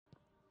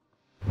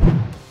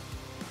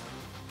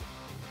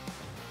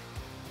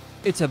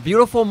It's a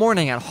beautiful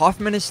morning at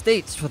Hoffman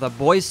Estates for the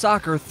boys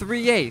soccer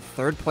 3A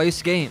third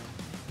place game.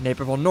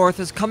 Naperville North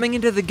is coming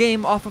into the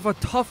game off of a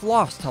tough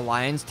loss to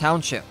Lyons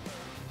Township.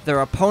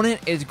 Their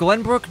opponent is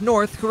Glenbrook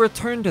North, who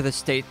returned to the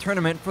state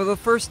tournament for the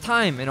first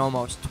time in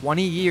almost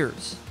 20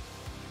 years.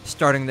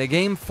 Starting the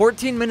game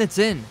 14 minutes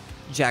in,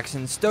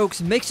 Jaxon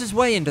Stokes makes his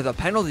way into the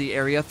penalty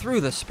area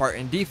through the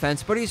Spartan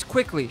defense, but he's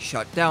quickly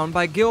shut down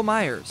by Gil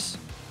Meyers.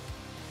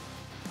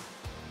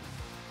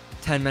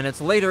 10 minutes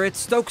later, it's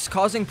Stokes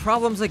causing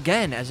problems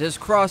again as his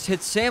cross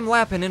hits Sam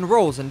Lappin and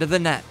rolls into the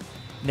net.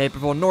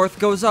 Naperville North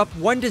goes up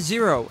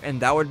 1-0, and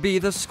that would be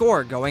the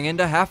score going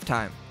into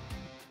halftime.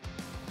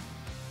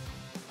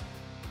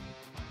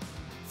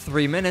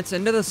 3 minutes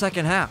into the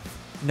second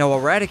half,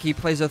 Noah Radeke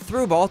plays a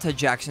through ball to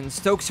Jaxon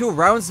Stokes, who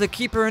rounds the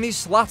keeper and he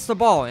slots the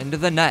ball into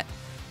the net.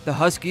 The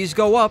Huskies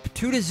go up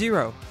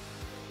 2-0.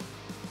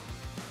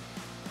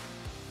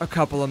 A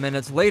couple of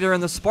minutes later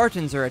and the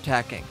Spartans are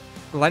attacking.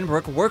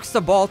 Glenbrook works the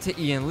ball to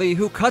Ian Lee,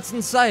 who cuts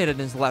inside at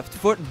his left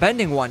foot,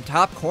 bending one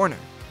top corner.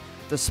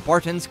 The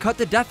Spartans cut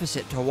the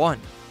deficit to 1.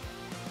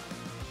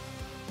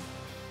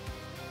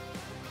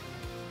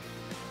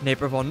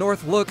 Naperville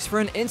North looks for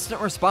an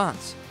instant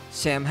response.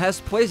 Sam Hess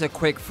plays a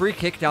quick free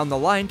kick down the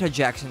line to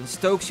Jaxon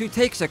Stokes, who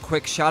takes a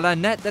quick shot on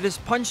net that is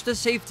punched to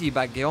safety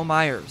by Gil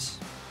Meyers.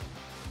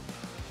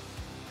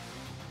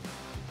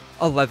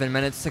 11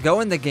 minutes to go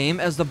in the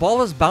game as the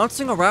ball is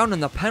bouncing around in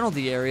the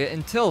penalty area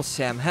until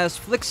Sam Hess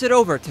flicks it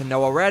over to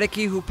Noah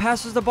Radeke, who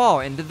passes the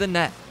ball into the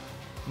net.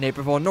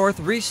 Naperville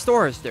North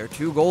restores their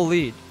 2-goal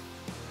lead.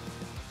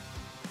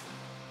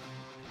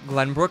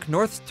 Glenbrook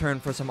North's turn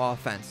for some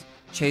offense.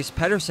 Chase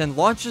Pedersen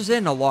launches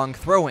in a long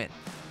throw-in.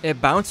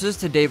 It bounces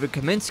to David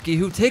Kaminsky,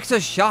 who takes a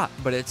shot,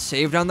 but it's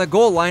saved on the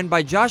goal line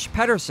by Josh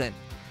Pedersen.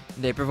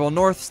 Naperville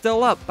North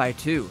still up by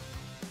 2.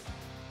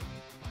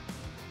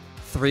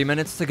 3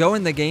 minutes to go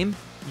in the game.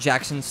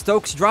 Jaxon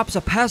Stokes drops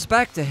a pass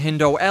back to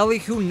Hindo Ali,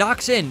 who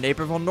knocks in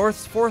Naperville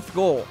North's 4th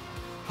goal.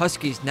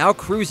 Huskies now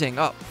cruising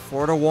up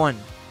 4-1.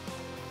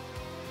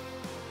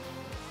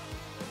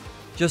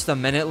 Just a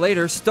minute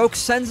later, Stokes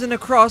sends in a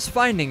cross,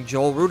 finding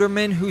Joel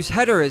Ruderman, whose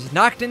header is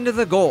knocked into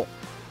the goal.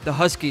 The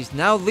Huskies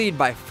now lead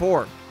by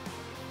 4.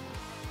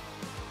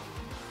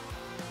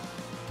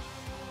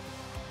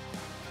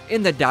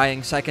 In the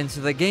dying seconds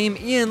of the game,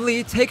 Ian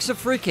Lee takes a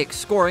free kick,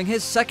 scoring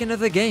his 2nd of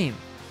the game.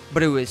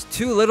 But it was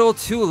too little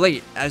too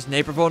late, as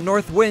Naperville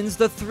North wins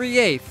the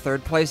 3A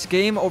third place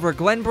game over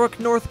Glenbrook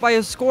North by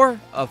a score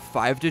of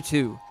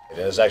 5-2. It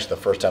is actually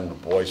the first time the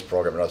boys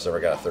program has ever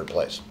got a 3rd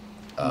place.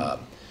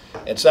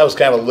 And so that was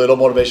kind of a little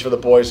motivation for the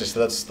boys. They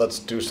said, let's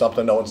do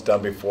something no one's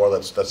done before.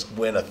 Let's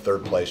win a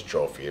 3rd place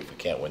trophy if we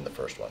can't win the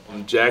first one.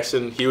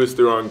 Jaxon, he was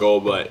through on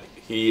goal, but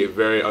he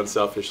very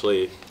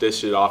unselfishly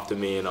dished it off to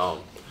me, and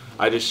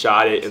I just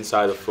shot it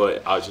inside the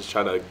foot. I was just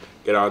trying to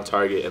get on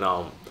target, and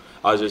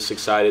I was just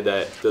excited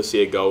to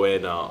see it go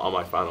in on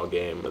my final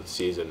game of the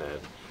season. And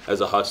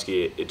as a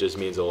Husky, it just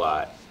means a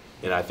lot,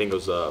 and I think it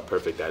was a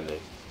perfect ending.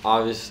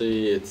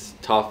 Obviously, it's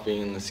tough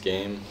being in this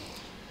game.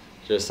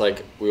 Just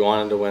like we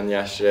wanted to win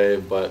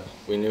yesterday, but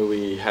we knew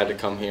we had to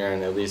come here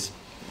and at least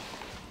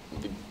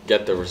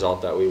get the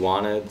result that we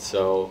wanted.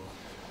 So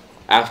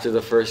after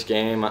the first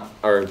game,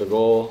 or the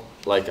goal,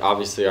 like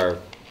obviously our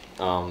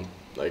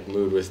like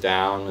mood was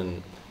down,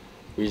 and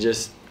we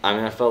just,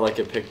 I felt like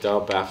it picked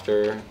up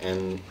after,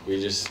 and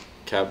we just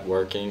kept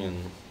working and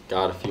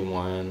got a few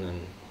more in,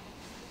 and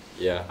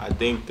yeah. I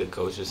think the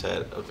coaches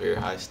had a very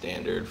high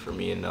standard for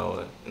me and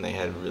Noah, and they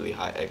had really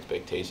high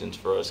expectations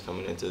for us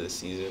coming into the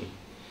season.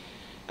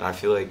 And I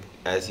feel like,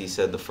 as he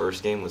said, the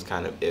first game was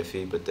kind of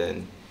iffy, but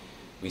then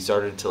we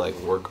started to like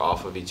work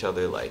off of each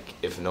other. Like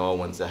if Noah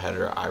wins the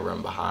header, I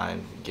run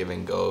behind,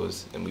 giving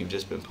goes, and we've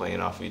just been playing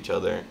off of each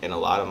other. And a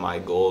lot of my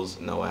goals,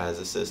 Noah has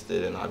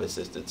assisted, and I've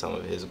assisted some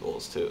of his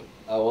goals too.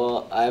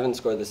 Well, I haven't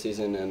scored this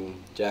season,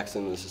 and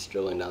Jaxon was just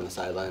dribbling down the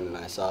sideline, and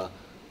I saw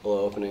a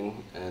little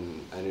opening,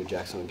 and I knew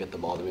Jaxon would get the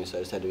ball to me, so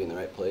I just had to be in the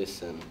right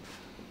place, and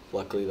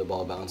luckily the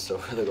ball bounced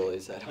over the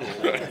goalie's head.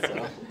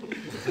 So.